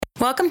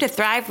Welcome to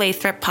Thrive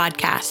Lathrop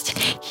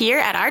podcast. Here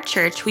at our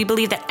church, we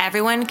believe that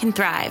everyone can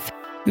thrive.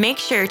 Make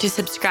sure to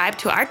subscribe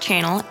to our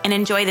channel and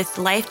enjoy this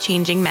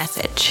life-changing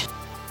message.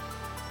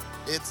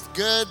 It's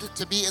good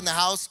to be in the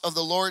house of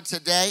the Lord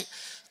today.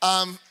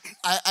 As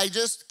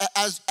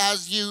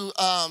you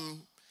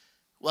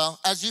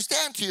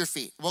stand to your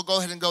feet, we'll go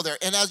ahead and go there.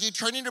 And as you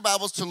turn in your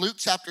Bibles to Luke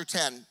chapter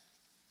 10,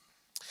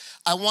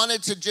 I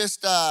wanted to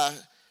just,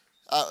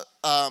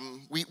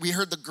 we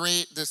heard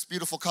this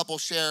beautiful couple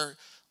share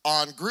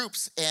on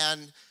groups,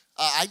 and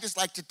I just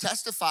like to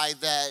testify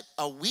that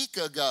a week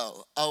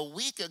ago,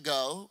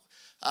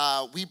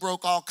 we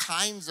broke all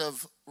kinds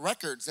of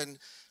records, and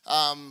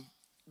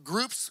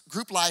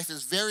group life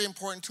is very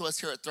important to us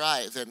here at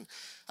Thrive, and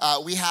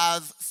we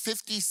have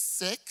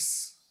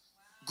 56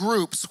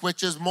 groups,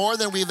 which is more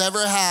than we've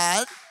ever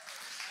had.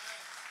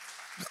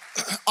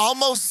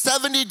 Almost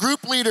 70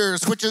 group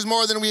leaders, which is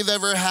more than we've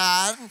ever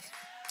had.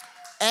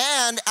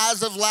 And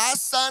as of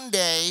last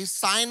Sunday,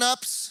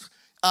 signups,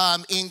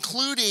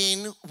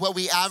 including what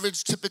we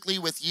average typically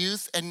with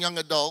youth and young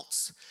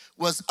adults,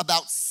 was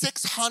about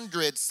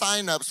 600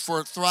 signups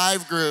for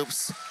Thrive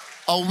groups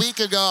a week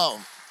ago.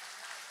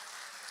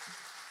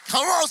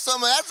 Come on,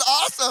 someone, that's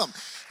awesome.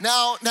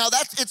 Now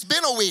it's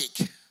been a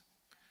week,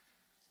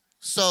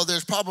 so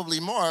there's probably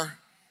more.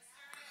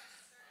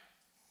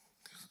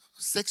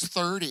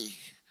 6:30.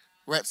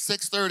 We're at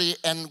 6:30,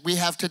 and we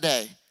have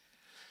today.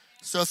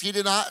 So if you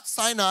did not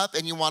sign up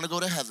and you want to go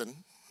to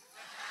heaven,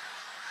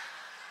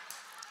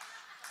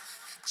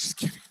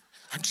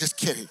 I'm just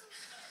kidding.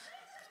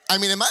 I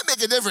mean, it might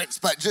make a difference,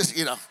 but just,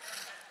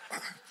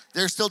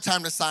 there's still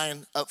time to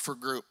sign up for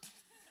group.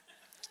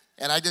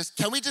 And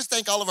can we just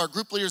thank all of our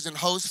group leaders and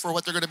hosts for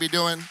what they're going to be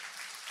doing?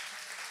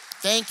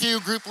 Thank you,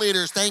 group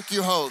leaders. Thank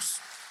you, hosts.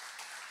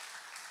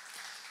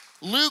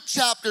 Luke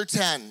chapter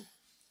 10.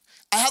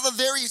 I have a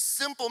very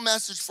simple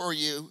message for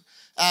you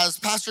as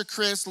Pastor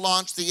Chris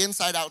launched the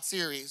Inside Out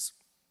series.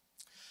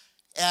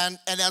 And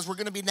as we're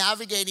going to be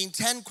navigating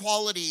 10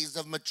 qualities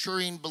of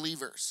maturing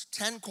believers,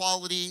 10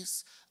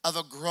 qualities of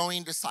a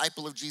growing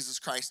disciple of Jesus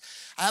Christ.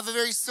 I have a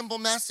very simple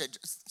message.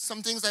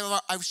 Some things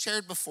I've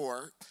shared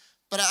before,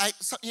 but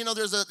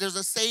there's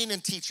a saying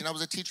in teaching. I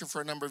was a teacher for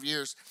a number of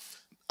years.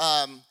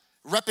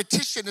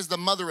 Repetition is the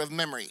mother of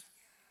memory.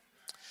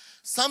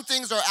 Some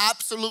things are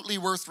absolutely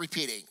worth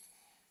repeating.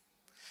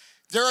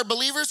 There are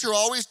believers who are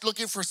always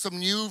looking for some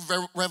new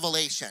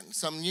revelation,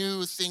 some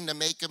new thing to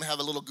make them have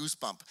a little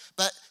goosebump.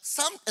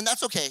 And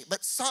that's okay,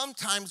 but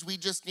sometimes we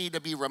just need to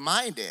be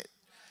reminded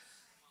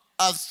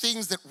of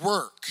things that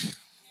work.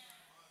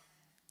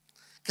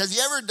 Because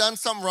you ever done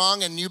something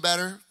wrong and knew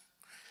better?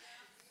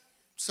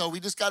 So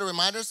we just got to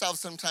remind ourselves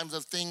sometimes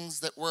of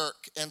things that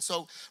work. And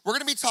so we're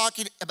going to be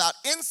talking about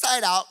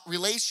inside out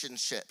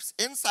relationships.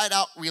 Inside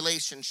out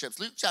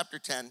relationships. Luke chapter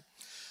 10,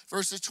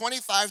 verses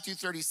 25 through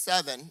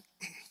 37.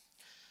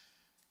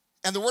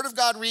 And the word of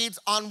God reads,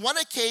 on one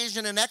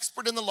occasion, an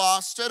expert in the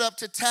law stood up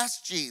to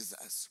test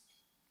Jesus.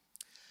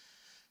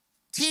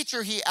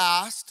 Teacher, he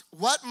asked,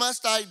 what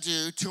must I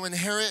do to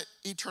inherit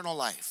eternal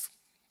life?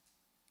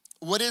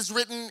 What is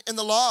written in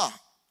the law?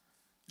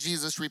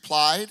 Jesus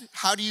replied,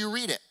 how do you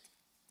read it?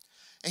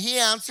 And he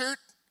answered,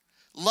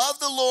 love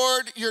the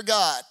Lord your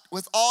God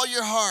with all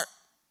your heart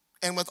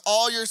and with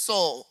all your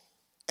soul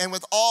and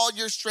with all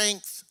your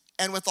strength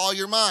and with all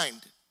your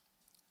mind.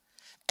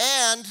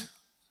 And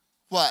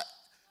what?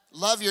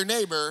 Love your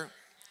neighbor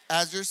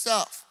as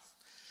yourself.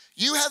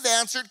 You have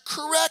answered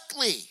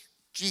correctly,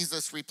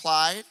 Jesus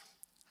replied.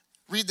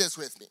 Read this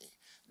with me.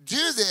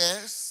 Do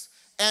this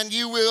and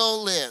you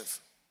will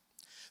live.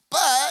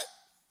 But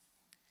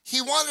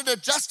he wanted to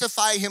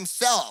justify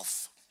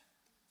himself.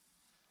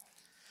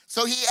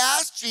 So he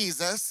asked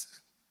Jesus,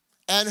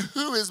 and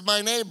who is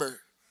my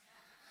neighbor?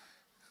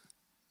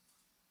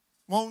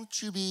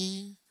 Won't you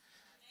be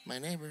my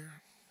neighbor?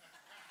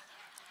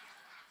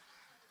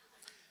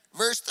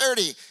 Verse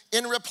 30,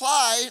 in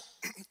reply,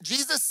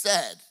 Jesus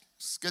said,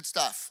 it's good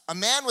stuff. A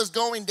man was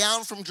going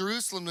down from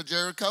Jerusalem to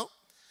Jericho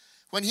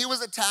when he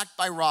was attacked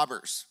by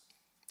robbers.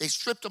 They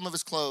stripped him of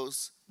his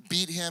clothes,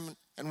 beat him,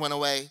 and went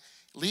away,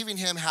 leaving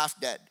him half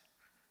dead.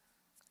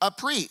 A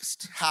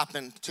priest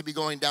happened to be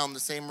going down the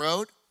same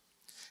road,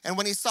 and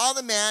when he saw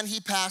the man, he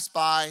passed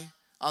by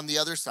on the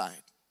other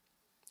side.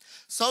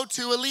 So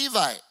too a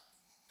Levite,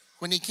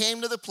 when he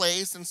came to the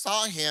place and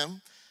saw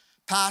him,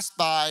 passed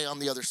by on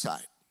the other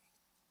side.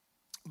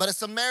 But a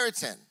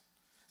Samaritan,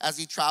 as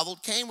he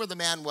traveled, came where the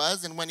man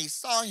was, and when he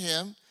saw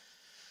him,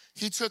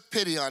 he took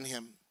pity on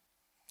him.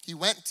 He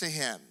went to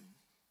him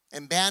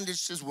and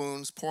bandaged his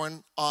wounds,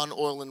 pouring on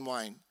oil and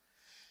wine.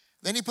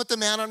 Then he put the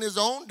man on his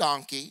own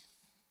donkey,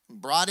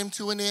 brought him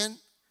to an inn,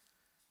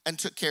 and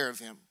took care of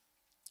him.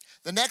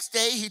 The next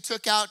day he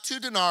took out 2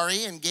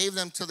 denarii and gave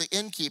them to the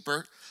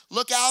innkeeper.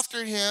 Look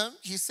after him,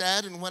 he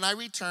said, and when I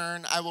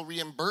return, I will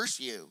reimburse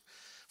you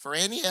for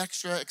any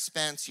extra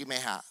expense you may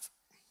have.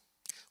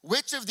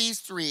 Which of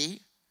these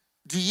 3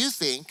 do you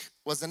think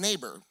was a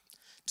neighbor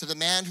to the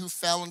man who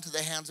fell into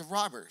the hands of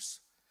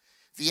robbers?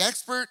 The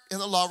expert in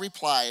the law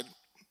replied,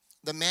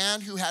 the man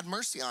who had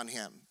mercy on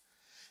him.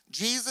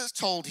 Jesus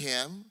told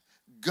him,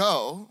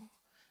 go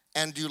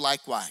and do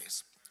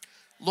likewise.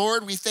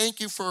 Lord, we thank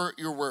you for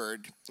your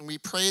word, and we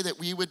pray that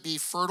we would be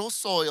fertile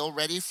soil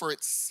ready for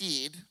its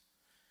seed,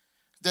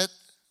 that,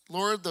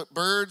 Lord, the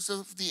birds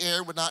of the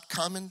air would not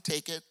come and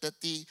take it,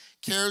 that the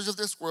cares of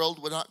this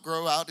world would not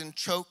grow out and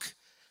choke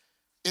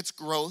its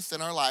growth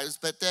in our lives,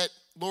 but that,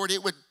 Lord,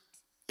 it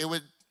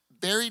would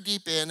bury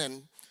deep in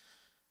and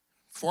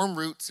form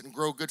roots and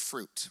grow good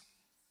fruit.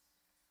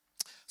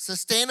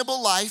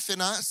 Sustainable life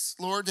in us,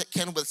 Lord, that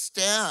can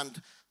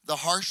withstand the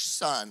harsh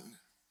sun,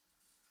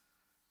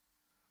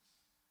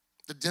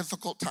 the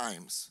difficult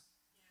times.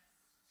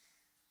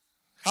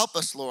 Help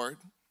us, Lord.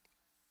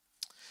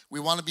 We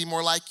want to be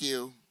more like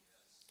you.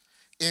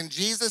 In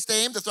Jesus'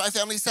 name, the Thrive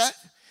family said,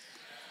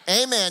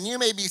 amen. You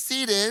may be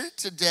seated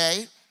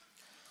today.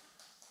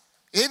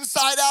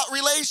 Inside out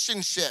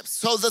relationships.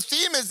 So the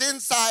theme is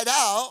inside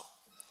out,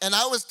 and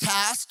I was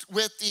tasked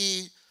with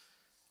the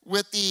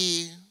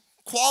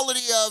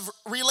quality of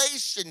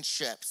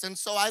relationships. And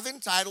so I've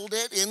entitled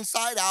it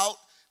Inside Out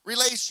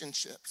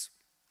Relationships.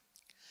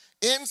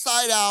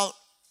 Inside out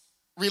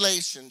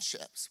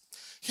relationships.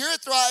 Here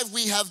at Thrive,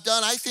 we have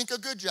done, I think, a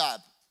good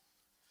job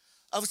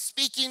of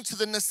speaking to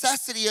the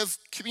necessity of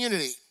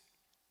community,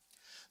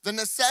 the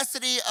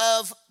necessity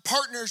of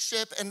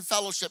partnership and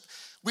fellowship.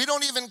 We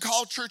don't even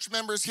call church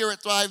members here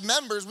at Thrive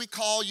members, we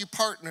call you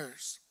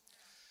partners.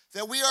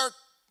 That we are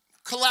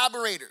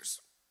collaborators,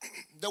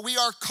 that we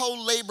are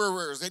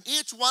co-laborers, and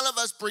each one of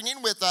us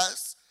bringing with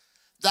us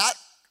that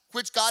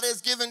which God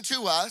has given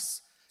to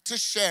us to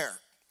share.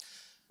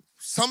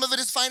 Some of it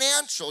is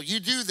financial. You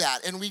do that,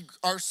 and we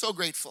are so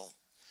grateful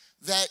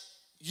that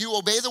you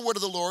obey the word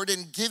of the Lord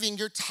in giving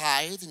your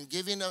tithe and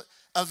giving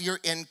of your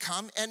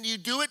income, and you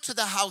do it to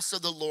the house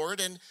of the Lord.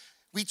 And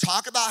we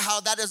talk about how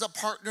that is a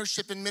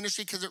partnership in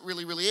ministry, because it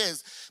really, really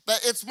is.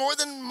 But it's more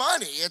than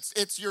money.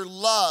 It's your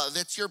love.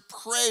 It's your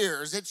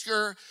prayers. It's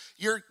your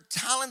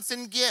talents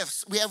and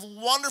gifts. We have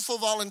wonderful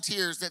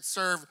volunteers that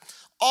serve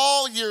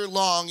all year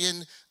long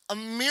in a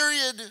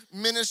myriad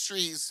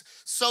ministries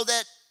so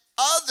that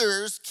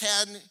others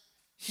can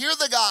hear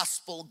the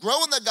gospel,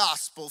 grow in the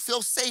gospel,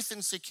 feel safe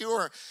and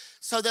secure,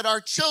 so that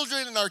our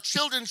children and our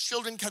children's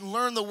children can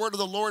learn the word of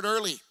the Lord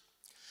early.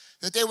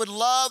 That they would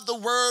love the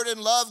word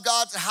and love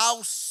God's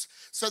house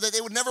so that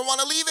they would never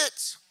want to leave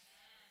it.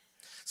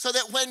 So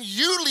that when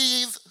you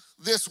leave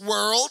this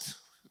world,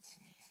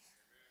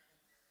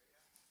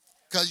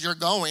 because you're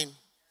going,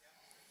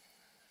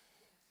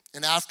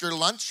 and after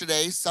lunch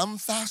today, some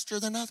faster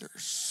than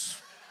others.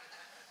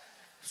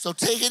 So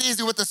take it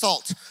easy with the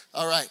salt.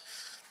 All right.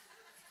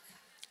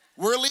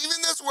 We're leaving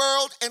this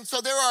world, and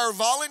so there are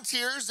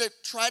volunteers that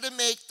try to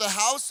make the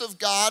house of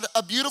God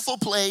a beautiful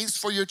place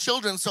for your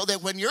children so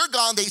that when you're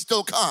gone, they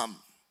still come.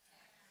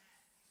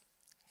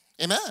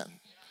 Amen.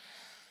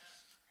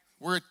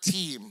 We're a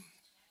team.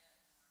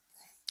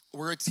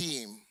 We're a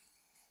team.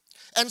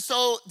 And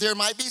so there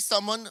might be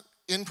someone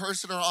in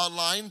person or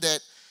online that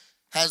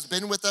has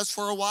been with us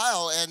for a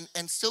while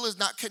and still is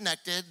not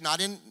connected,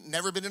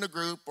 never been in a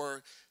group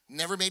or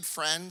never made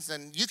friends,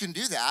 and you can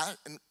do that,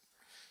 and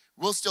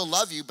we'll still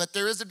love you, but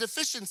there is a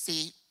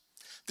deficiency.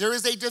 There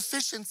is a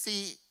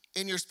deficiency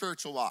in your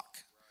spiritual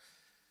walk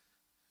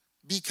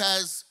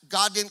because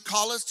God didn't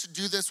call us to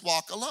do this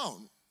walk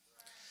alone.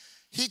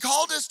 He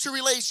called us to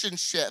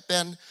relationship,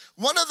 and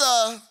one of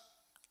a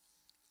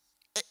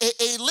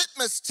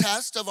litmus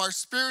test of our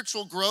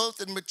spiritual growth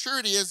and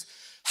maturity is,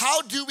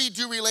 how do we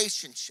do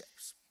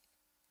relationships?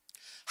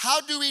 How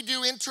do we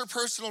do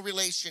interpersonal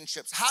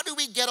relationships? How do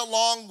we get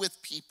along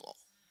with people?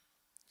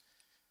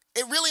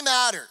 It really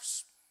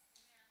matters.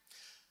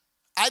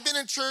 I've been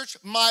in church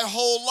my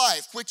whole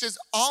life, which is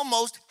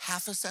almost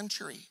half a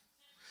century.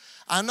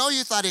 I know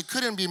you thought it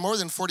couldn't be more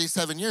than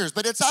 47 years,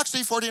 but it's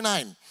actually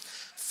 49.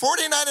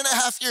 49 and a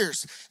half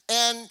years.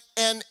 And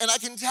I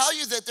can tell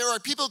you that there are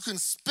people who can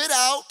spit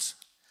out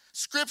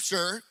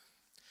scripture.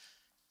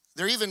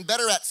 They're even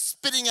better at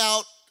spitting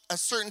out a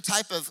certain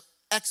type of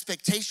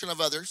expectation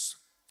of others.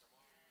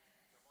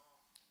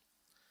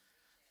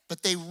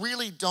 But they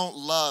really don't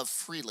love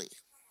freely.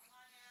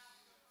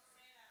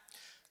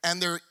 And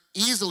they're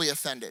easily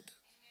offended.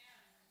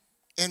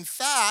 In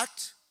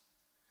fact,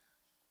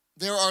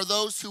 there are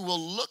those who will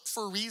look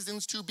for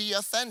reasons to be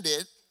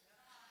offended,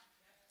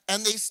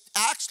 and they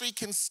actually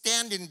can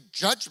stand in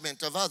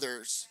judgment of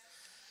others,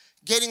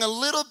 getting a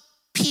little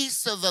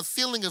piece of a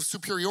feeling of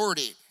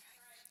superiority,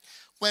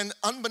 when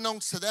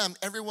unbeknownst to them,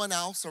 everyone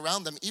else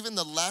around them, even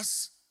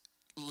those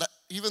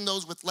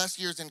with less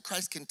years in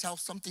Christ, can tell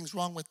something's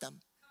wrong with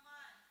them,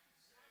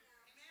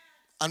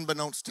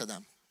 unbeknownst to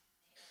them.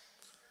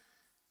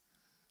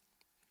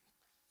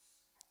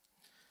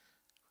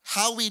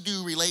 How we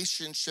do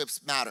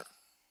relationships matter.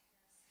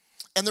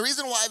 And the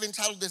reason why I've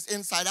entitled this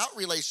Inside Out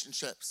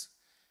Relationships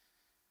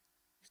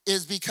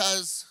is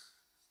because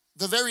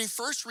the very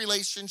first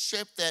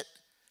relationship that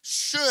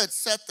should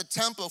set the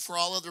tempo for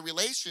all other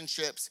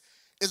relationships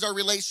is our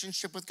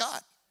relationship with God.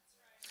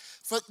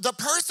 For the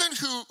person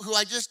who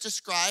I just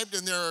described,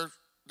 and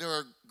there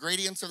are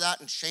gradients of that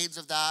and shades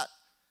of that,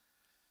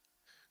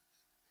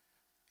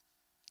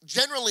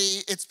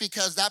 generally it's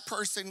because that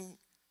person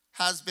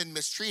has been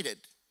mistreated,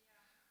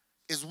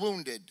 is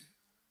wounded,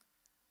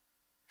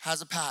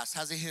 has a past,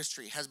 has a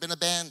history, has been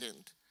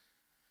abandoned.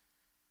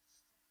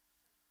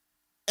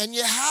 And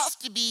you have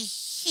to be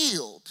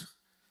healed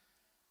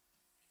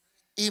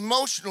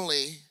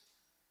emotionally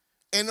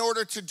in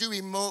order to do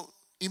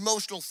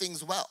emotional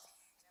things well.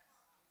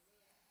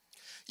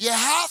 You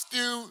have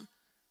to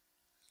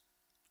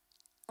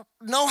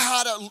know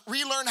how to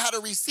relearn how to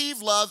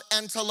receive love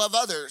and to love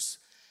others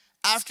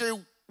after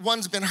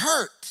one's been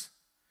hurt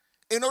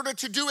in order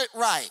to do it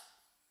right.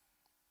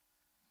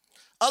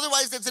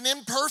 Otherwise, it's an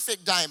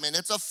imperfect diamond.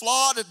 It's a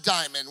flawed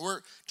diamond.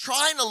 We're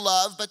trying to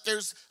love, but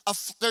there's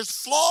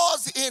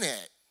flaws in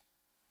it.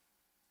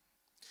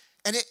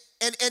 And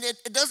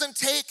it doesn't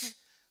take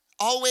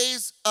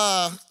always,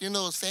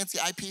 those fancy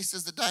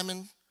eyepieces, the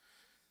diamond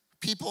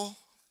people.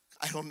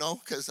 I don't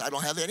know, because I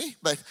don't have any,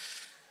 but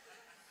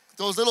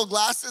those little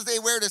glasses they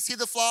wear to see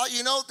the flaw,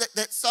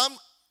 that some,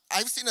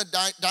 I've seen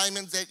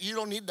diamonds that you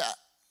don't need that.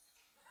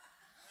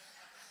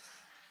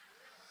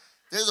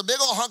 There's a big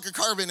old hunk of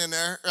carbon in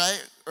there,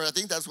 right? Or I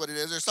think that's what it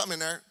is. There's something in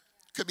there.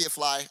 Could be a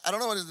fly. I don't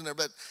know what is in there,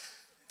 but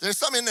there's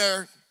some in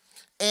there.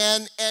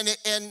 And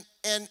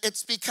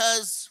it's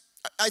because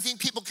I think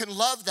people can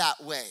love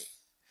that way.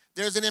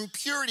 There's an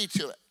impurity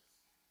to it.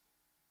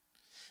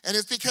 And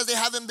it's because they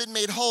haven't been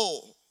made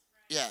whole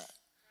yet.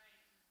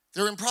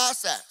 They're in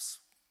process.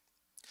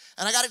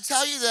 And I got to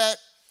tell you that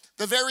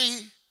the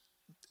very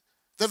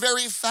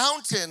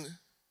fountain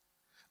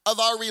of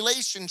our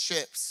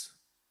relationships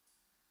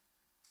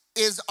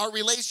is our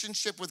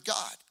relationship with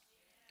God.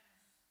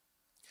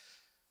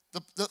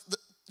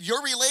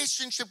 Your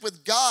relationship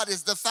with God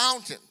is the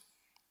fountain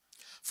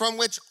from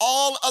which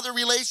all other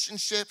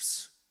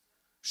relationships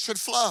should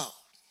flow.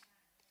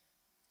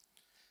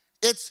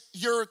 It's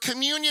your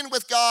communion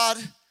with God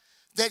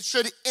that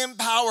should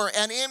empower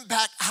and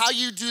impact how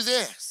you do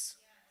this.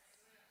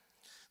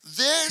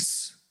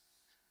 This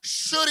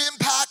should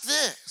impact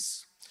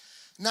this.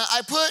 Now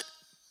I put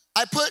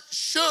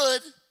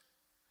should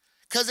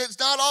because it's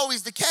not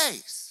always the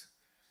case.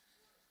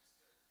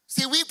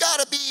 See, we've got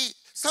to be,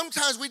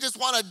 sometimes we just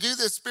want to do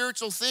this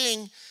spiritual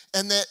thing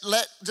and that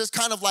let just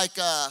kind of like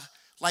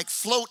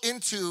float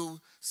into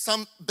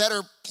some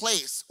better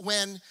place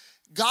when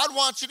God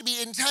wants you to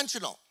be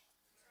intentional.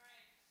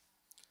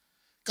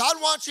 God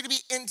wants you to be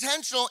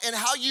intentional in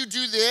how you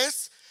do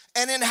this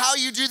and in how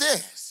you do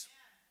this.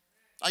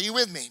 Are you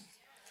with me?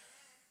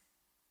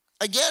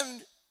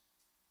 Again,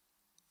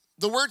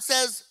 the word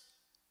says,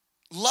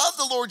 love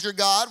the Lord your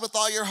God with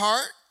all your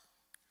heart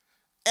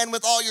and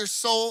with all your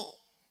soul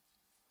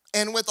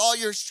and with all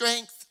your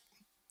strength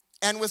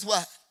and with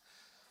what?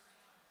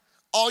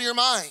 All your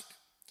mind.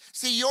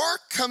 See, your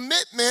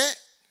commitment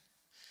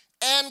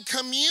and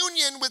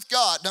communion with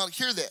God. Now,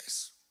 hear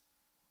this.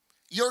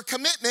 Your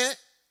commitment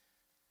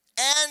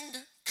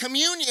and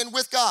communion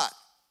with God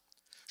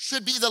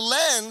should be the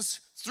lens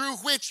through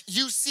which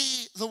you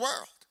see the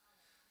world.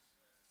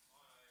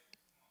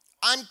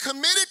 I'm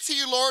committed to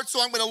you, Lord,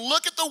 so I'm going to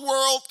look at the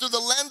world through the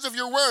lens of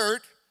your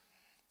word.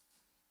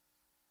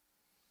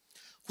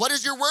 What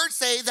does your word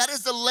say? That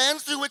is the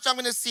lens through which I'm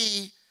going to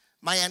see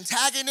my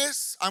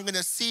antagonists. I'm going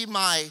to see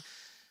my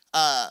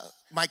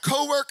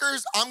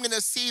coworkers. I'm going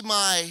to see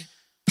my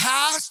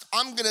past.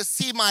 I'm going to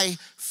see my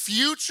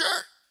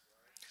future.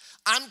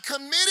 I'm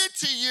committed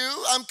to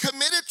you. I'm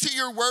committed to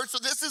your word. So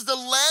this is the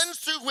lens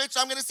through which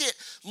I'm going to see it.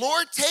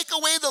 Lord, take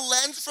away the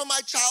lens from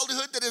my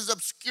childhood that is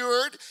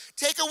obscured.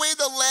 Take away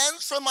the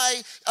lens from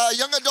my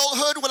young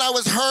adulthood when I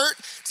was hurt.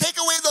 Take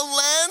away the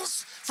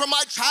lens from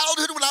my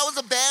childhood when I was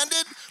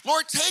abandoned.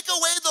 Lord, take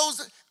away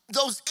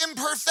those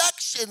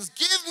imperfections.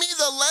 Give me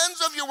the lens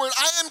of your word.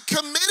 I am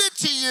committed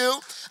to you.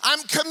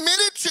 I'm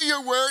committed to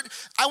your word.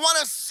 I want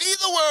to see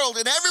the world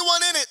and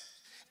everyone in it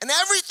and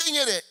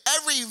everything in it,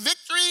 every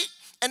victory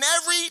and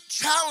every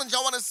challenge.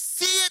 I want to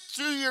see it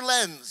through your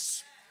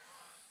lens.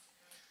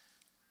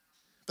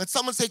 But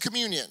someone say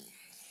communion.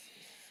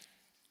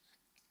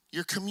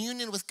 Your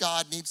communion with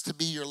God needs to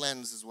be your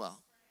lens as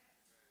well.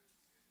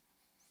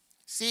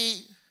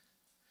 See,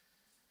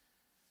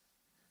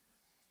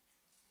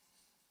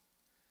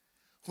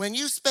 when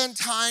you spend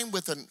time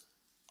with an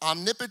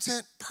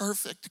omnipotent,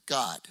 perfect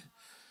God,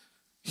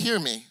 hear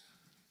me.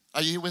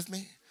 Are you with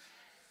me?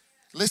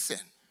 Listen.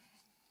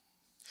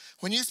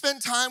 When you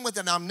spend time with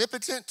an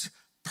omnipotent,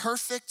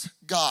 perfect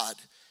God,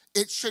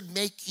 it should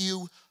make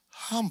you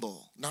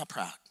humble, not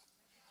proud.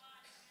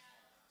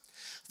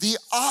 The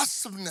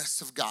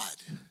awesomeness of God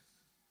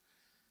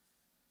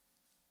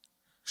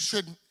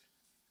should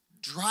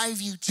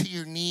drive you to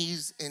your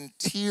knees in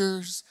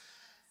tears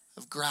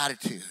of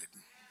gratitude.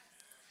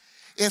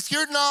 If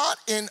you're not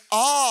in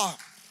awe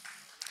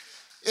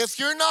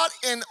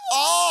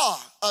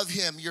of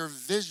him, your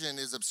vision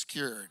is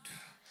obscured.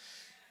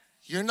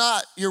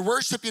 You're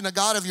worshiping a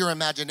God of your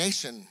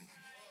imagination.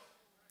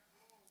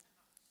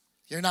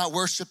 You're not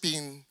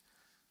worshiping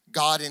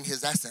God in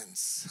his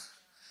essence.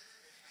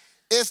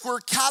 If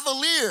we're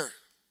cavalier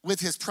with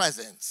his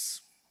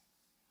presence,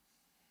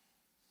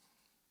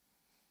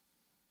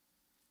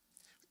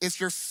 if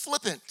you're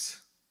flippant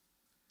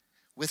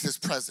with his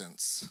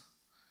presence,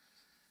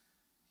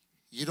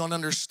 you don't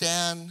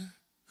understand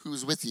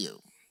who's with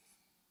you.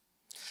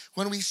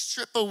 When we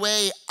strip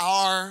away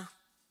our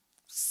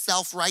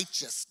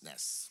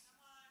self-righteousness,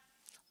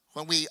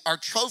 when our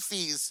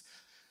trophies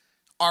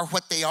are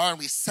what they are and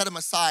we set them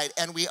aside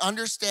and we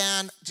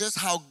understand just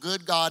how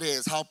good God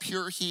is, how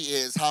pure he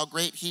is, how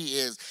great he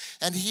is,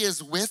 and he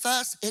is with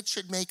us, it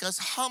should make us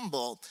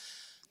humble.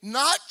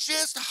 Not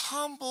just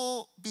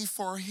humble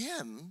before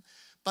him,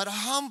 but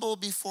humble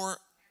before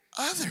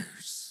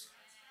others.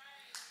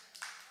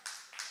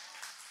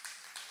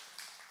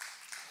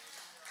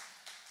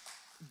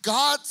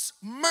 God's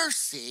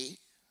mercy,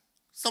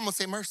 someone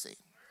say mercy.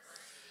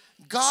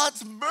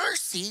 God's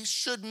mercy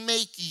should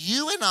make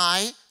you and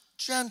I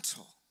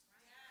gentle.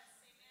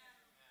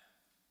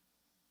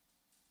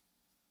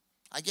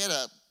 I get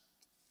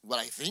what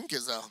I think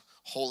is a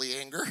holy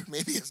anger.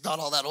 Maybe it's not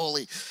all that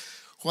holy.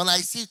 When I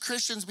see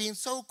Christians being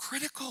so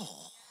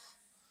critical,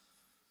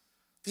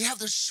 they have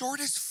the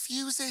shortest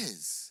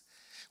fuses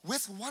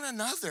with one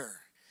another.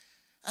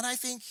 And I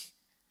think,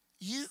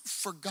 you've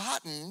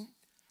forgotten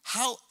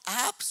how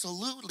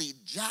absolutely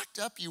jacked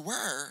up you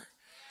were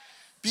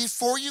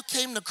before you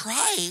came to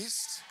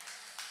Christ.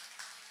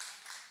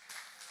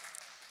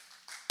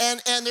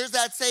 And there's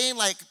that saying,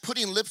 like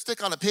putting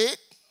lipstick on a pig.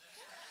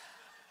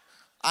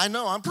 I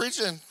know, I'm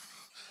preaching.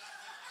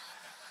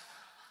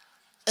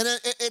 And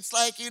it's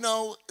like,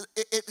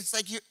 it's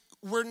like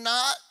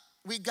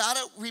we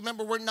gotta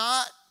remember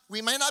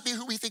we may not be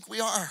who we think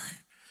we are.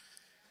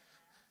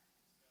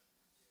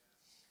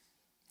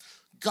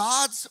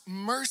 God's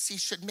mercy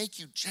should make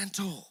you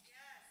gentle.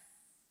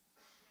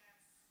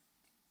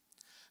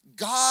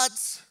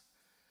 God's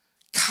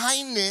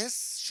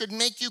kindness should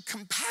make you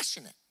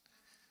compassionate.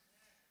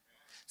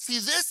 See,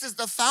 this is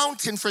the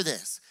fountain for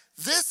this.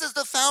 This is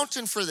the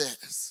fountain for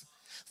this.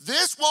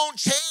 This won't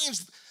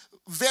change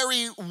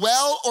very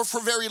well or for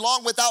very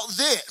long without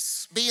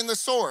this being the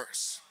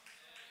source.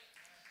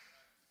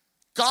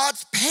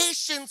 God's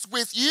patience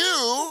with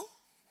you.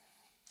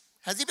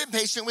 Has he been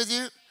patient with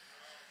you?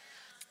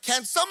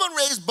 Can someone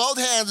raise both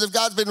hands if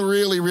God's been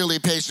really, really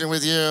patient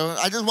with you?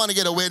 I just want to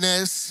get a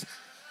witness.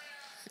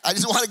 I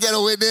just want to get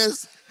a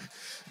witness.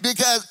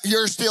 Because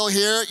you're still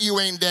here, you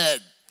ain't dead.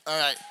 All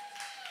right.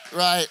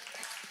 Right.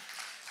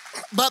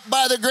 But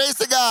by the grace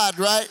of God,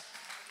 right?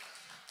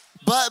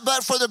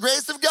 But for the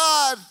grace of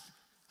God,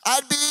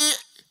 I'd be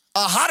a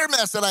hotter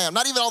mess than I am.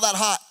 Not even all that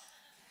hot.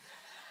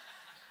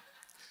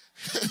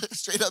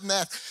 Straight up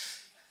mess.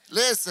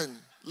 Listen.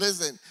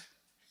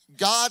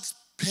 God's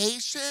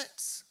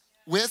patience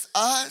with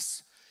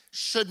us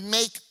should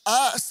make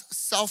us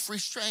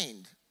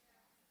self-restrained.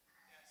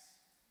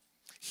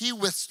 He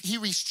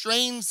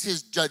restrains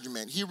his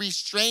judgment. He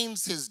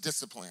restrains his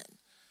discipline.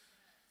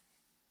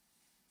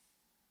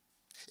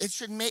 It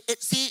should make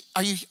it. See,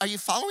 are you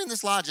following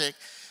this logic?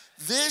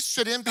 This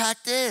should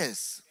impact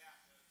this.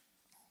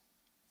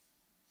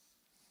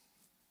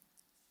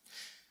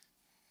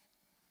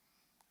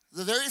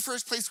 The very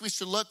first place we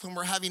should look when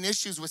we're having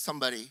issues with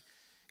somebody,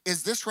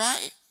 is this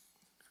right?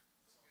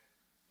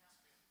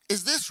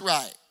 Is this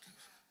right?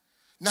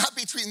 Not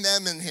between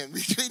them and him,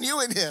 between you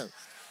and him.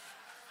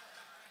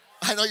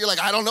 I know you're like,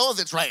 I don't know if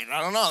it's right.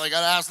 I don't know. I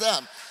gotta ask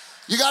them.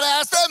 You gotta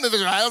ask them if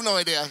it's right. I have no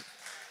idea.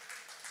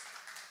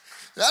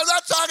 I'm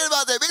not talking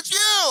about them. It's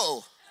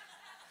you.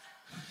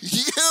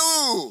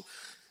 You.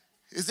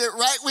 Is it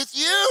right with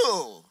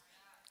you?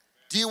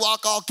 Do you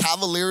walk all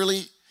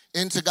cavalierly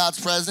into God's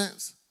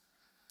presence?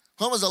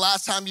 When was the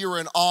last time you were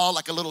in awe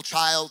like a little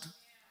child?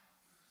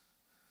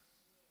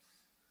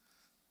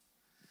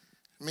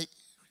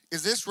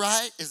 Is this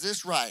right? Is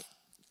this right?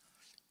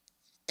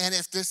 And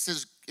if this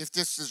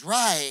is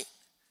right,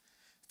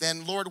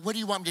 then Lord, what do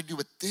you want me to do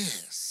with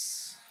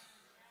this?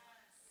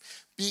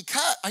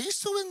 Because, are you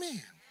still with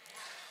me?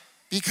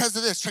 Because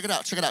of this, check it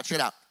out.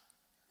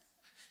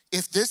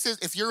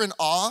 If you're in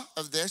awe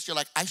of this, you're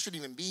like, I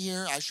shouldn't even be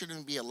here. I shouldn't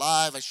even be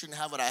alive. I shouldn't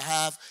have what I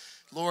have.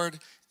 Lord,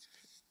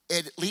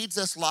 it leads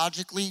us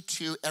logically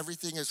to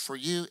everything is for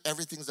you.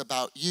 Everything's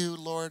about you,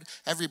 Lord.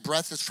 Every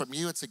breath is from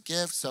you. It's a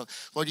gift. So,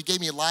 Lord, you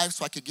gave me life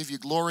so I could give you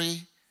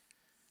glory.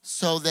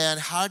 So then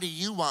how do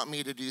you want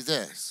me to do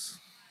this?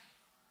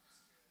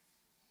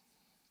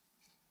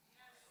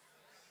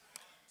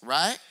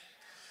 Right?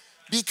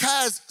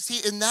 Because,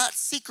 see, in that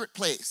secret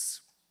place,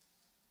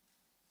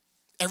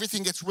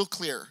 everything gets real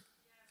clear.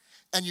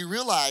 And you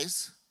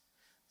realize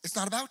it's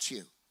not about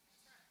you.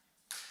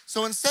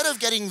 So instead of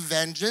getting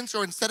vengeance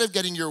or instead of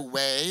getting your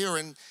way or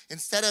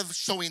instead of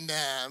showing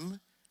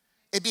them,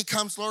 it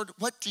becomes, Lord,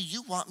 what do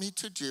you want me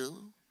to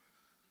do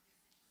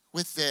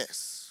with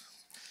this?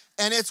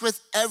 And it's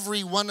with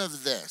every one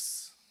of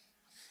this.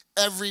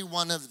 Every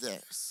one of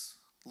this.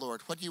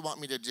 Lord, what do you want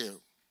me to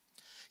do?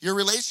 Your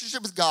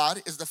relationship with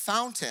God is the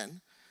fountain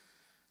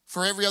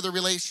for every other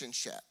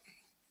relationship.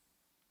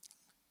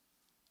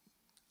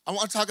 I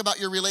want to talk about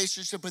your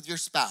relationship with your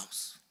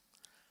spouse.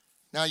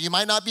 Now, you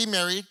might not be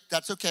married.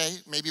 That's okay.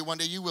 Maybe one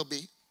day you will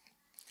be.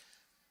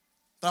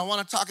 But I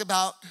want to talk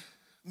about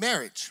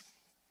marriage.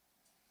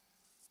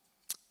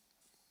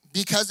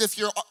 Because if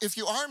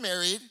you are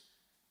married,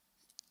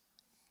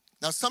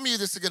 now some of you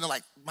this is gonna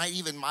might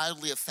even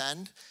mildly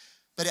offend,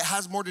 but it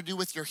has more to do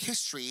with your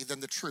history than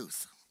the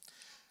truth.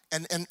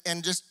 And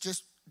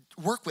just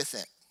work with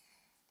it.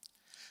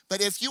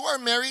 But if you are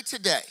married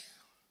today,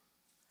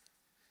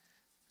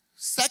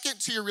 second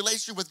to your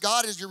relationship with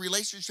God is your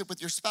relationship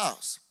with your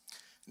spouse,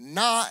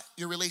 not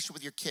your relationship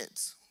with your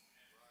kids.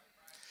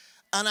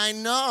 And I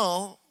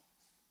know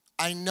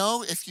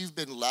if you've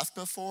been left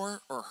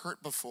before or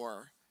hurt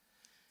before,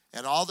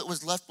 and all that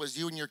was left was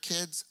you and your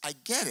kids, I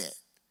get it.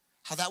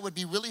 How that would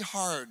be really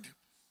hard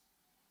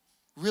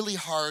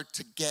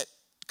to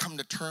come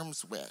to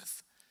terms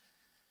with.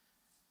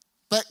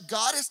 But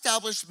God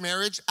established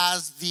marriage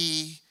as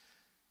the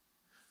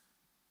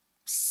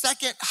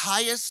second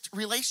highest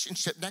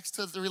relationship next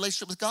to the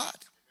relationship with God.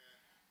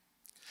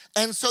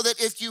 And so that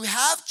if you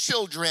have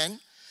children,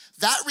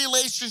 that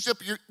relationship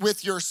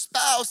with your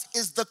spouse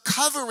is the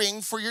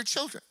covering for your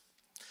children.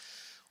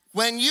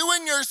 When you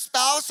and your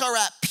spouse are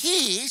at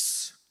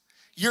peace,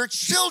 your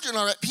children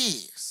are at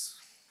peace.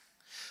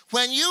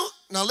 When you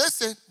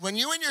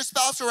and your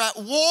spouse are at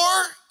war,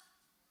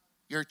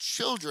 your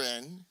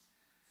children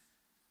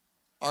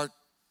are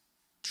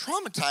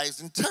traumatized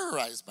and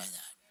terrorized by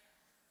that.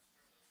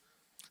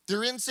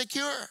 They're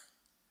insecure.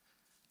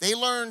 They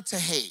learn to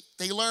hate.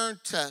 They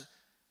learn to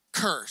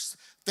curse.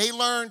 They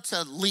learn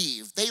to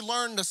leave. They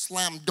learn to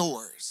slam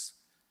doors.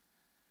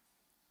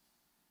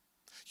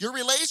 Your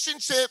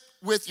relationship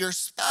with your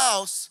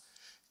spouse,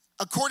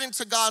 according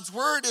to God's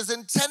word, is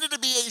intended to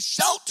be a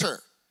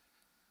shelter.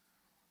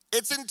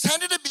 It's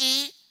intended to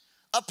be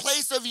a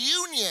place of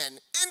union,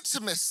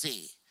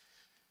 intimacy,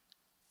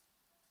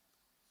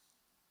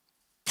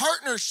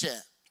 partnership.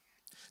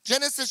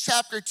 Genesis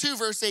chapter 2,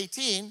 verse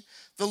 18,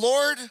 the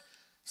Lord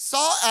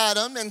saw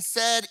Adam and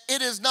said,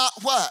 it is not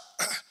what?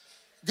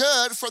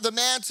 Good for the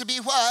man to be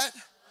what?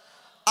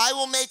 I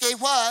will make a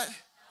what?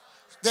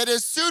 That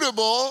is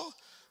suitable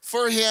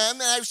for him.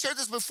 And I've shared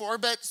this before,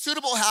 but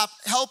suitable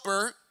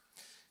helper,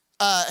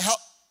 a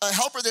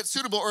helper that's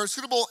suitable, or a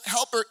suitable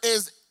helper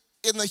is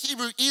in the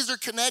Hebrew, ezer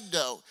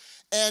kenegdo.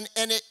 And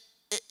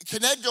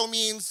kenegdo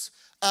means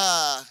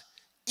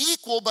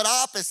equal but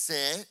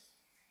opposite.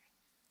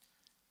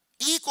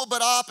 Equal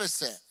but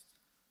opposite.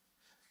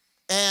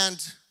 And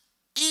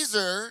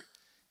ezer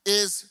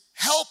is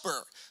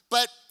helper.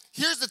 But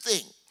here's the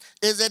thing,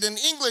 is that in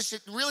English,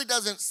 it really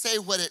doesn't say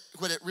what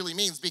it really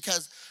means,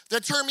 because the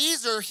term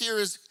ezer here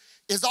is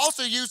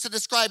also used to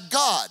describe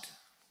God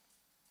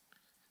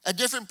at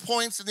different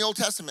points in the Old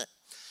Testament.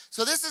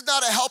 So this is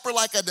not a helper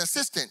like an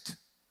assistant.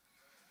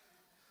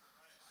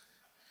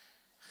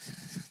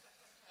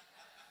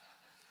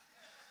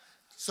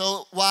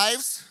 So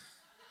wives,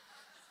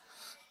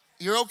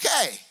 you're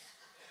okay.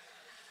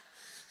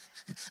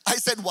 I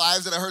said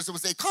wives, and I heard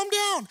someone say, calm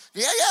down.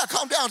 Yeah,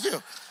 calm down too.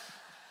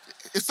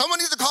 If someone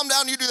needs to calm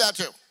down, you do that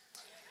too.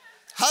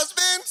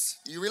 Husbands,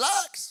 you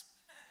relax.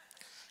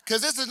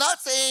 Because this is not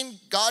saying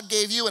God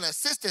gave you an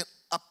assistant,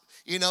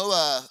 an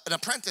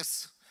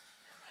apprentice.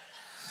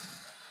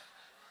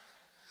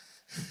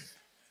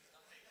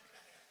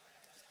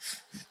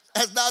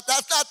 That's not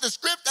the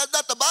script, that's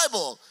not the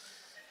Bible.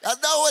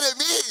 That's not what it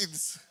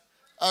means,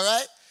 all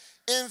right?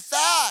 In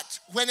fact,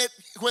 when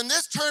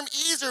this term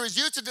ezer is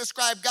used to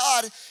describe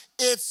God,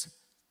 it's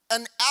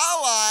an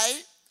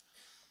ally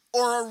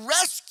or a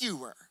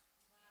rescuer.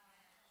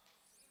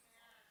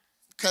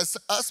 Because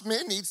us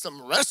men need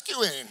some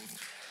rescuing.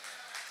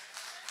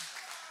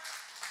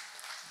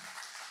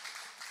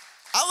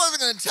 I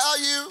wasn't gonna tell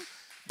you,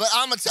 but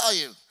I'm gonna tell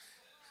you.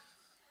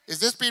 Is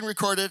this being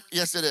recorded?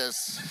 Yes, it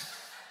is.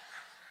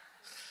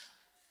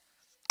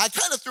 I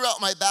kind of threw out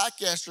my back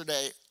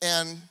yesterday,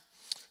 and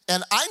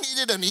I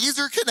needed an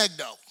ezer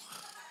kenegdo.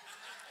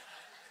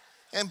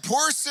 And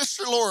poor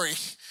Sister Lori,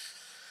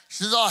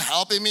 she's all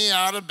helping me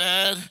out of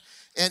bed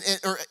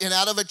and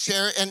out of a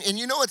chair. And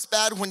you know it's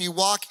bad when you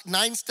walk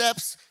 9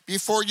 steps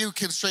before you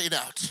can straighten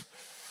out.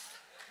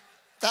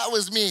 That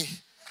was me.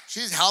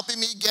 She's helping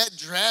me get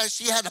dressed.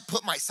 She had to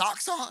put my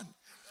socks on.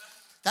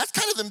 That's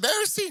kind of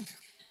embarrassing.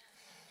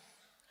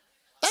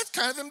 She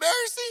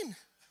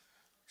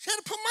had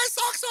to put my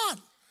socks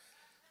on.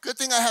 Good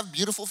thing I have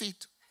beautiful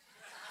feet.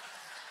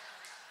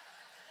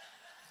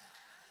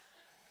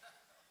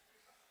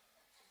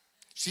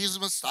 She's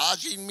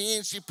massaging me,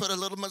 and she put a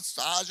little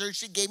massager.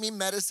 She gave me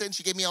medicine.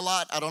 She gave me a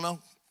lot. I don't know.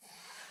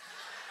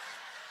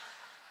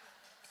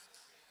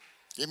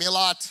 Gave me a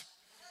lot.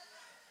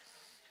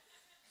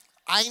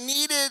 I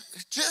needed,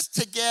 just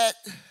to get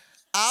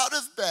out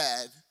of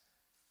bed,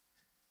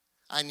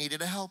 I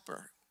needed a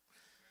helper,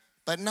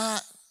 but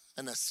not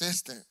an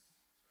assistant.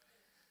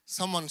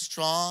 Someone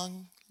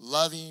strong,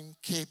 loving,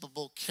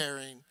 capable,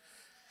 caring.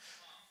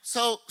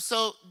 So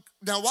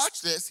now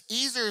watch this.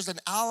 Ezer is an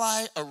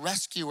ally, a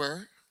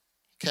rescuer,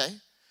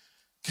 okay?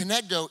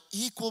 Kenegdo,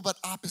 equal but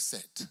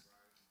opposite.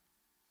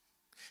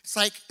 It's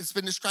like it's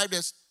been described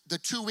as the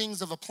 2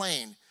 wings of a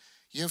plane.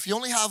 If you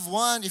only have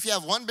one, if you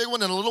have one big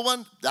one and a little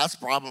one, that's a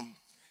problem.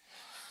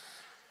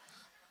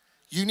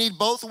 You need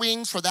both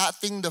wings for that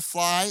thing to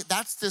fly.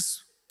 That's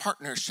this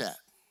partnership.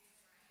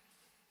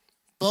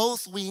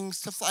 Both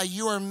wings to fly.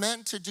 You are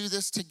meant to do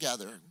this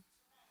together.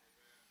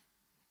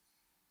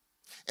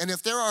 And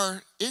if there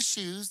are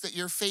issues that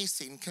you're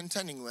facing,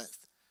 contending with,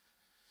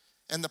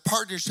 and the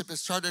partnership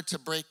has started to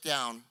break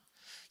down,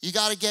 you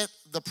got to get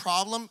the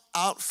problem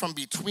out from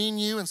between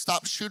you and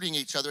stop shooting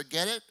each other.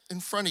 Get it in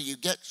front of you.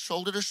 Get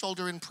shoulder to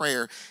shoulder in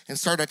prayer and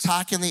start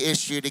attacking the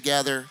issue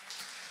together.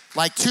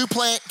 Like two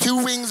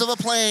wings of a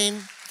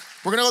plane.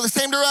 We're going to go the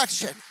same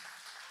direction.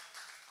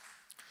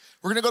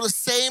 We're going to go the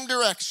same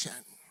direction.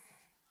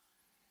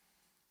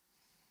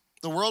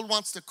 The world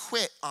wants to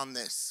quit on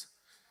this.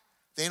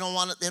 They don't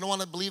want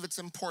to believe it's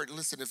important.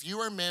 Listen, if you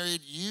are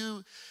married,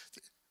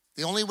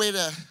 the only way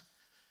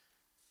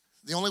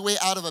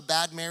out of a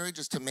bad marriage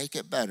is to make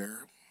it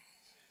better.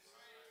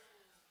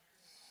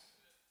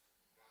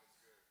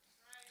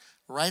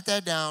 Write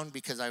that down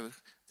because that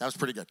was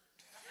pretty good.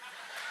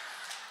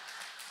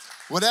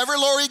 Whatever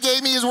Lori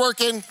gave me is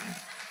working.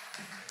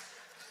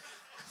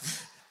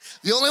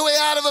 The only way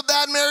out of a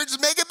bad marriage is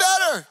make it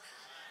better.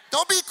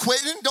 Don't be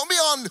quitting. Don't be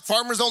on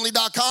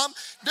farmersonly.com.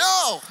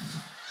 No.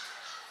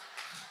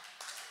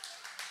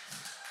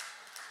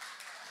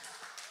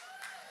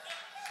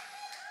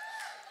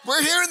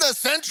 We're here in the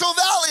Central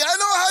Valley. I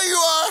know how you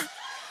are.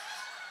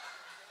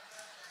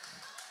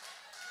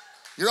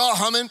 You're all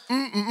humming.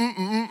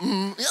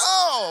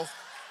 Yo.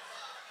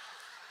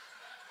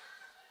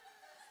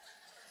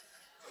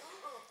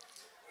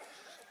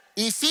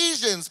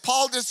 Ephesians,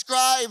 Paul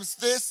describes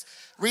this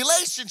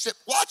relationship.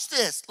 Watch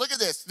this. Look at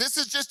this. This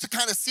is just to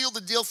kind of seal the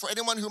deal for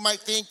anyone who might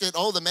think that,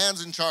 the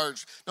man's in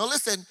charge. No,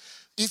 listen.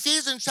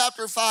 Ephesians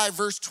chapter 5,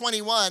 verse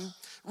 21.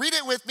 Read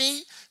it with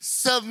me.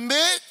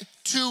 Submit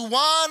to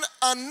one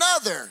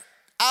another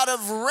out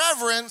of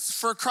reverence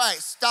for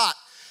Christ. Stop.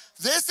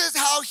 This is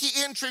how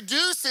he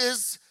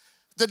introduces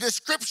the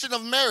description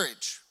of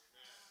marriage.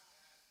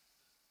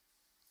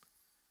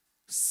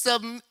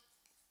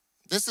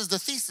 This is the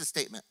thesis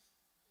statement.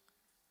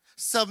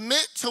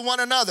 Submit to one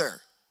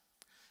another.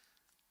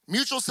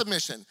 Mutual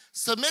submission.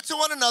 Submit to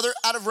one another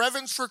out of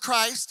reverence for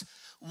Christ.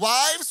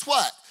 Wives,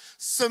 what?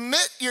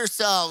 Submit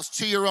yourselves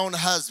to your own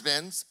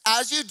husbands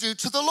as you do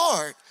to the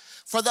Lord.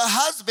 For the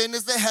husband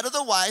is the head of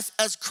the wife,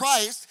 as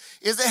Christ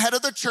is the head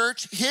of the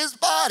church, his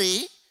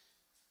body.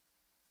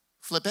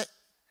 Flip it.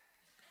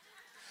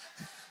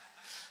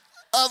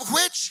 Of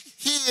which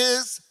he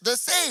is the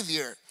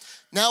Savior.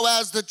 Now,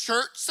 as the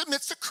church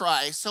submits to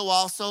Christ, so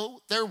also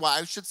their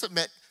wives should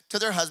submit to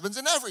their husbands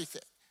in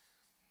everything.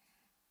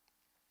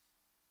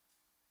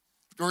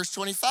 Verse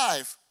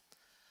 25.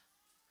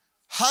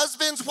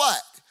 Husbands,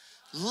 what?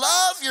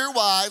 Love your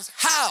wives.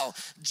 How?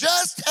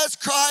 Just as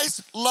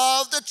Christ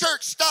loved the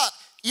church. Stop.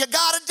 You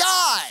gotta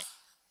die.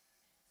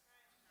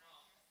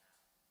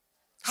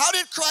 How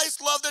did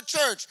Christ love the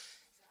church?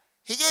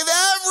 He gave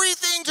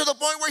everything to the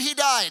point where he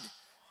died.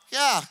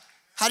 Yeah.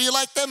 How do you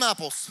like them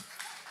apples?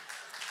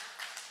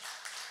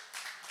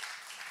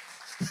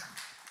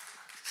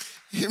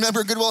 You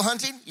remember Good Will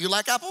Hunting? You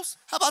like apples?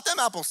 How about them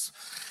apples?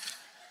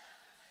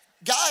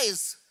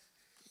 Guys,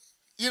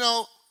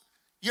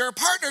 you're a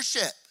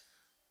partnership.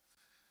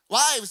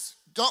 Wives,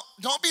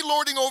 don't be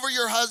lording over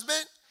your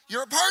husband.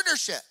 You're a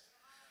partnership.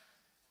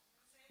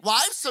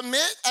 Wives,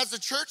 submit as the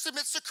church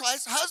submits to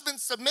Christ.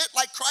 Husbands, submit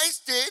like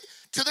Christ did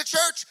to the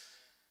church.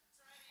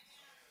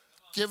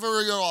 Give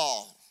her your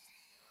all.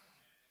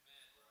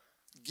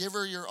 Give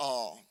her your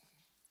all.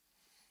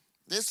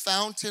 This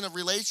fountain of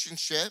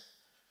relationship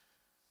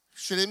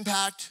should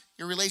impact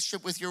your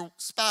relationship with your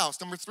spouse.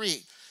 Number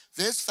 3,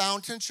 this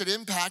fountain should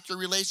impact your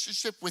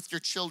relationship with your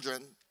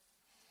children.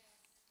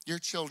 Your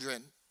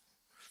children.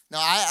 Now,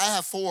 I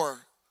have 4.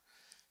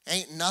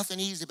 Ain't nothing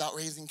easy about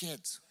raising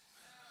kids.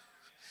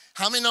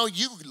 How many know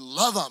you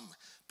love them,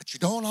 but you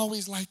don't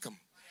always like them?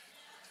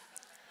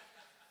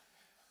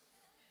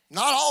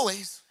 Not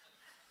always.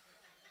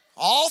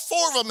 All 4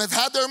 of them have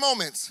had their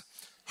moments.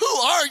 Who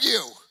are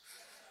you?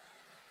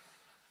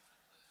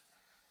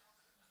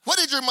 What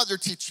did your mother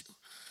teach you?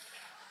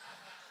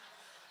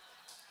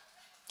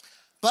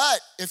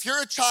 But if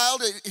you're a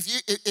child,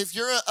 if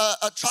you're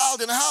a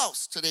child in a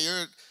house today,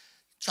 you're a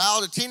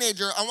child, a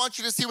teenager, I want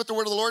you to see what the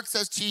word of the Lord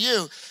says to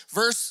you.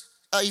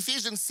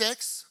 Ephesians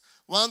 6,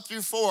 1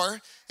 through 4,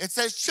 it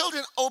says,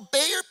 children,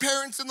 obey your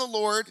parents in the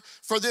Lord,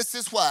 for this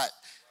is what?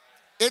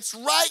 It's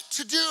right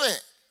to do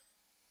it.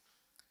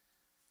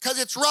 Because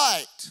it's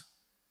right.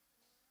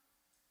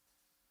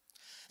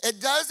 It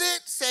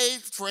doesn't say,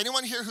 for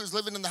anyone here who's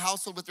living in the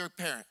household with their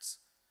parents,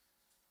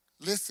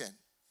 listen.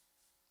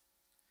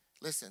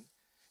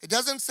 It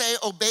doesn't say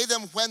obey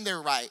them when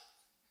they're right.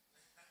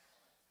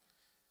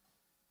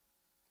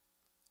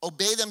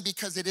 Obey them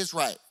because it is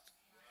right.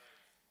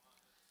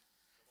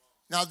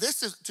 Now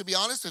this is, to be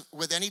honest,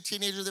 with any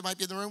teenager that might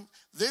be in the room,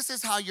 this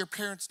is how your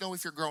parents know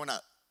if you're growing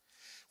up.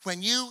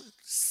 When you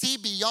see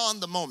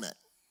beyond the moment.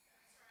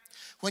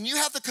 When you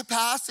have the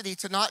capacity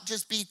to not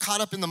just be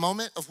caught up in the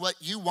moment of what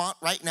you want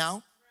right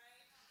now,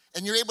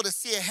 and you're able to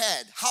see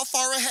ahead. How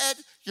far ahead?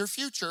 Your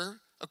future,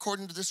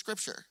 according to the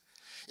scripture.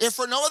 if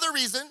for no other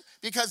reason,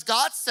 because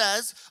God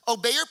says,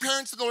 obey your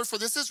parents in the Lord, for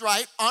this is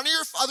right. Honor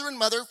your father and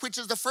mother, which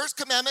is the first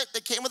commandment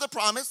that came with a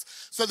promise,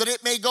 so that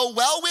it may go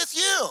well with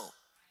you.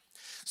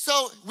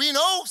 So we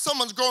know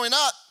someone's growing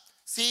up.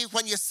 See,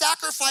 when you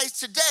sacrifice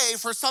today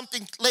for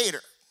something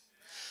later,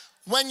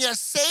 when you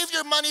save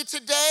your money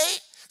today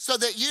so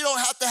that you don't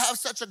have to have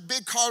such a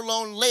big car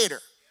loan later,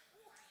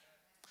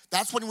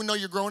 that's when we know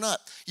you're growing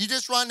up. You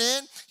just run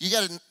in, you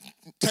get a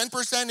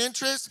 10%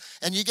 interest,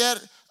 and you get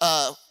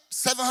a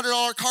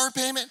 $700 car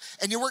payment,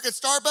 and you work at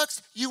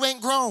Starbucks, you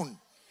ain't grown.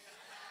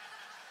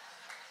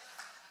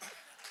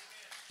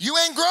 You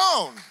ain't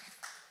grown.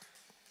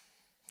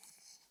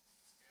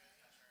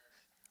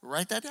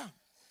 Write that down.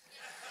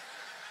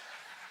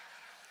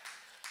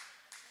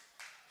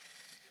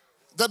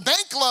 The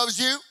bank loves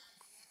you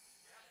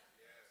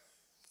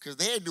because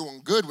they're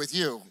doing good with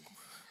you.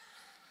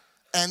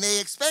 And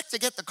they expect to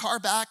get the car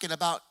back in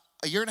about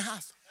a year and a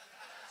half.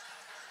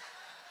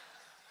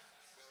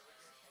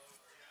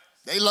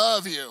 They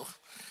love you.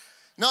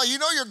 No, you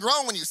know you're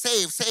grown when you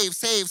save,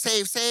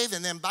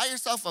 and then buy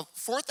yourself a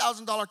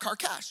 $4,000 car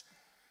cash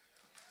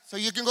so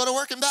you can go to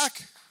work and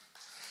back.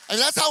 And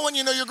that's how when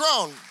you know you're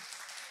grown.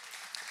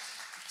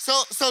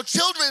 So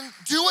children,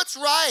 do what's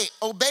right.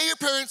 Obey your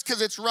parents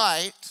because it's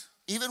right,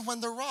 even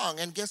when they're wrong.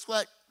 And guess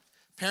what?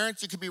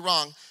 Parents, you could be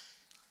wrong.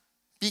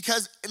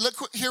 Because look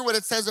here what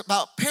it says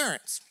about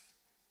parents.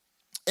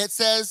 It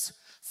says,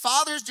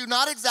 fathers, do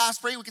not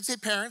exasperate. We can say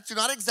parents, do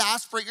not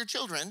exasperate your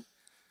children.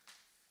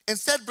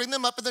 Instead, bring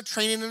them up in the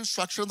training and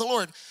instruction of the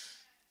Lord.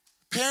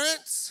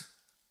 Parents,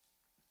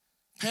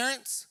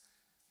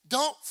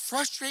 don't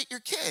frustrate your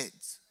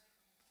kids.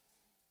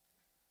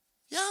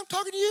 Yeah, I'm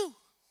talking to you.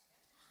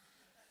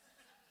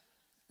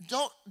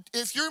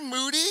 If you're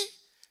moody,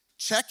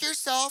 check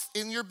yourself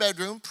in your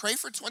bedroom, pray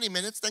for 20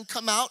 minutes, then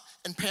come out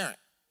and parent.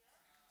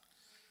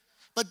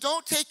 But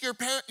don't take your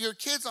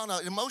kids on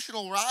an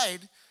emotional ride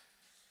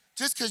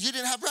just because you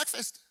didn't have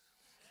breakfast.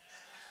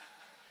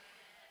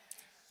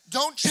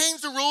 Don't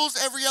change the rules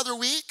every other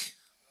week.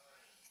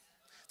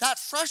 That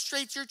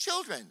frustrates your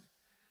children.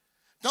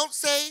 Don't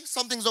say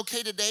something's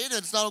okay today and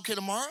it's not okay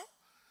tomorrow.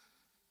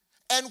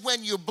 And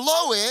when you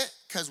blow it,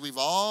 because we've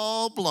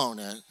all blown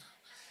it,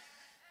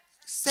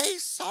 say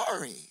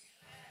sorry.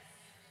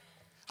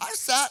 I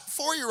sat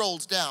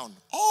 4-year-olds down,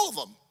 all of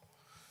them,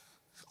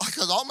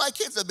 because all my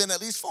kids have been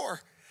at least 4.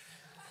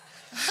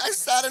 I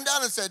sat them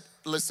down and said,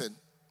 listen,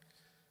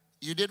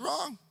 you did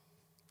wrong,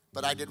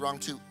 but I did wrong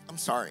too. I'm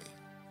sorry.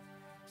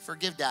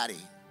 Forgive daddy.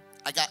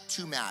 I got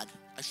too mad.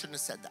 I shouldn't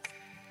have said that.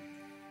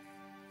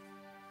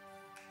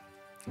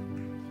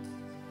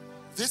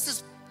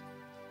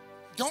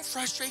 Don't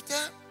frustrate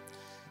them.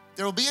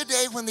 There will be a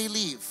day when they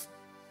leave.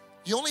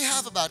 You only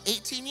have about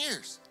 18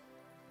 years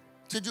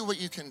to do what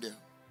you can do.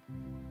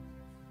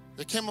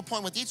 There came a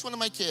point with each one of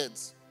my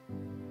kids,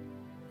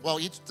 well,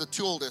 the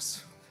 2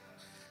 oldest,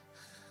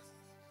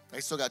 I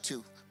still got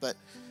 2, but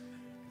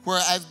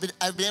where I've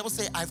been able to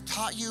say, I've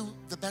taught you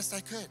the best I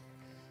could,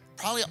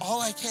 probably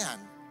all I can.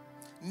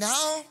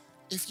 Now,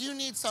 if you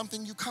need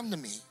something, you come to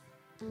me.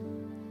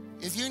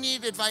 If you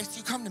need advice,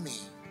 you come to me.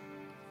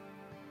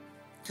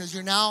 Because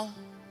you're now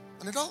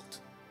an adult.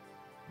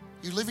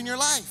 You're living your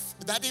life.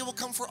 That day will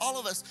come for all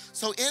of us.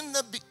 So in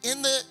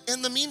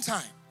the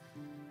meantime,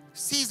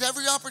 seize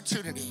every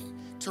opportunity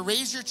to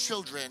raise your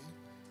children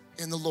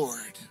in the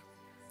Lord.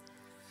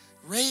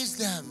 Raise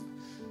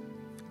them.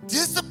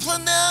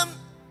 Discipline them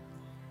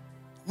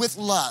with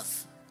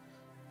love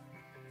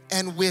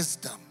and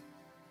wisdom.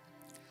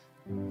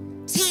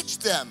 Teach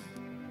them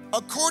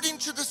according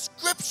to the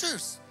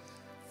scriptures.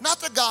 Not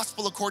the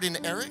gospel according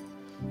to Eric.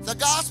 The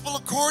gospel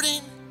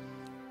according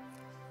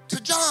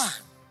to John,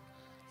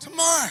 to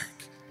Mark.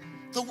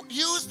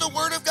 Use the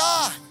word of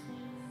God.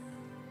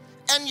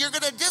 And you're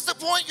going to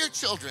disappoint your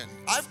children.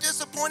 I've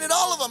disappointed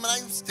all of them,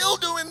 and I'm still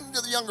doing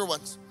the younger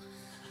ones.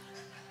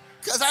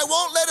 Because I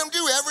won't let them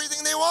do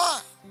everything they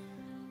want.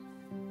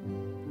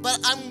 But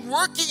I'm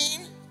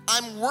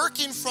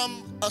working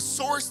from a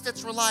source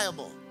that's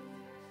reliable.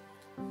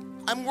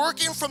 I'm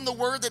working from the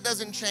word that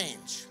doesn't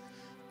change.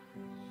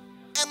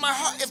 And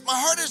if my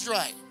heart is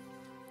right,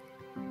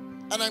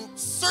 and I'm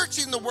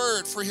searching the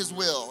word for his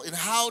will and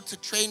how to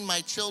train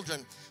my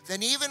children,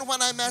 then even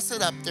when I mess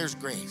it up, there's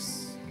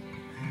grace.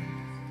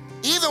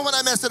 Even when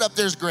I mess it up,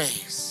 there's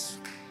grace.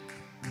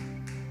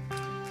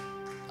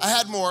 I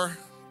had more,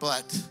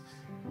 but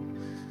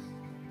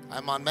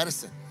I'm on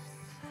medicine.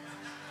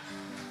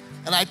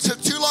 And I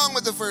took too long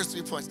with the first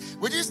 3 points.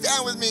 Would you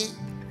stand with me?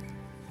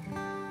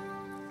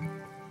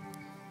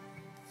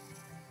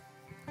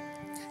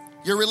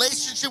 Your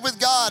relationship with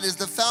God is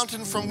the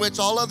fountain from which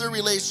all other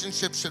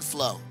relationships should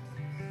flow.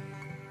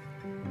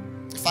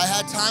 If I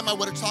had time, I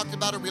would have talked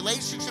about a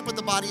relationship with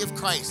the body of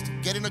Christ.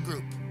 Get in a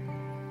group.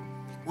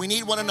 We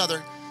need one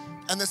another.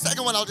 And the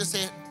second one, I'll just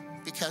say it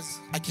because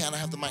I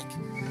have the mic,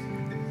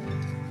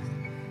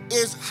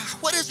 is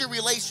what is your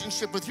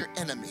relationship with your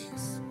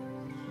enemies?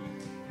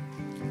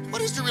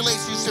 What is your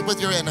relationship with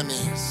your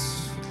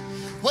enemies?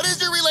 What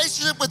is your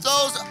relationship with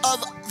those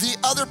of the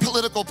other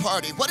political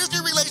party? What is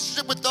your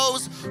relationship with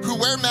those who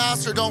wear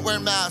masks or don't wear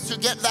masks, who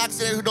get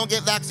vaccinated, who don't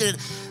get vaccinated?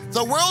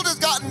 The world has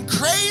gotten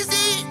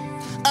crazy,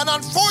 and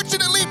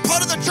unfortunately,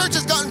 part of the church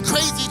has gotten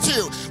crazy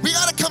too. We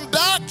gotta come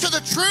back to the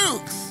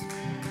truth.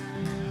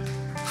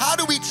 How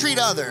do we treat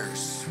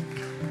others?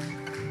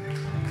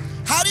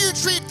 How do you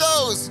treat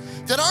those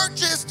that aren't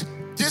just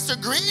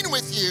disagreeing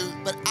with you,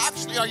 but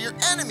actually are your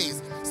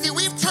enemies? See,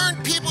 we've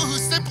turned people who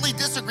simply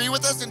disagree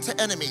with us into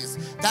enemies.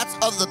 That's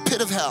of the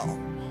pit of hell.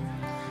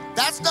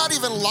 That's not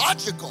even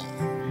logical.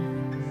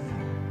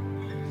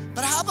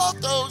 But how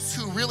about those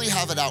who really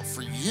have it out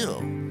for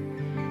you?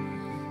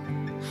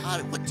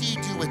 What do you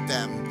do with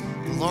them?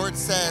 The Lord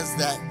says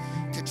that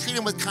to treat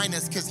them with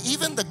kindness, because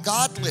even the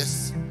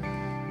godless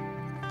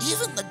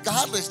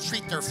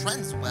treat their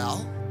friends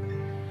well.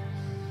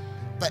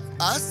 But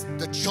us,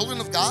 the children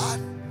of God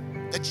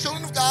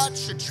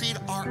should treat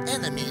our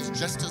enemies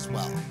just as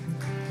well.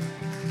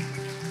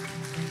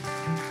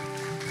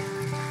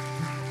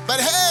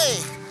 But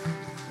hey,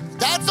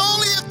 that's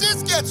only if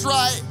this gets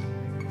right.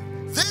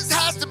 This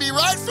has to be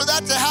right for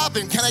that to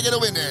happen. Can I get a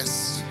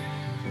witness?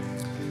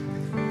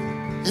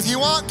 If you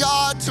want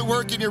God to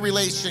work in your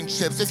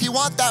relationships, if you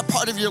want that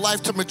part of your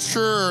life to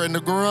mature and to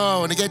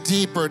grow and to get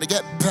deeper and to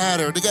get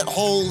better, to get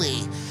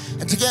holy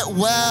and to get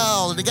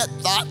well and to get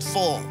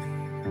thoughtful,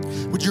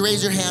 would you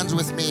raise your hands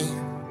with me?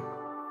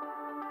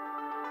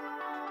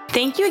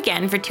 Thank you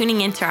again for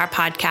tuning into our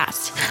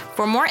podcast.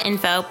 For more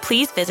info,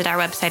 please visit our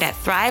website at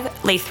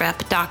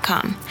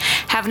thrivelathrop.com.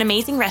 Have an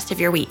amazing rest of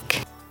your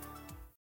week.